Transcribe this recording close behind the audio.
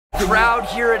crowd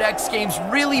here at X Games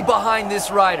really behind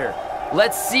this rider.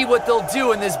 Let's see what they'll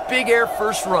do in this big air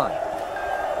first run.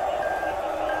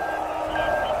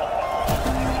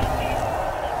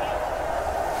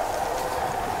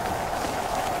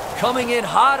 Coming in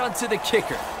hot onto the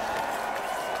kicker.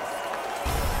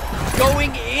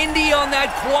 Going Indy on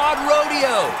that quad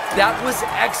rodeo. That was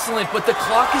excellent, but the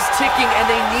clock is ticking and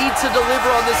they need to deliver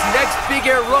on this next big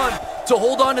air run to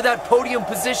hold on to that podium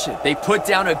position. They put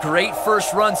down a great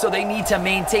first run, so they need to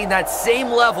maintain that same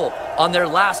level on their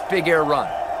last big air run.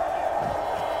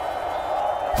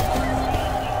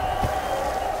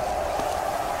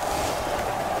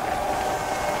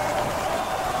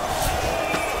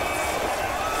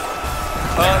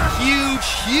 A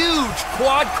huge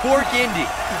quad cork Indy.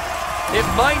 It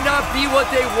might not be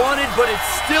what they wanted, but it's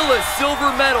still a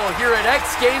silver medal here at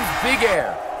X Games Big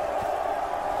Air.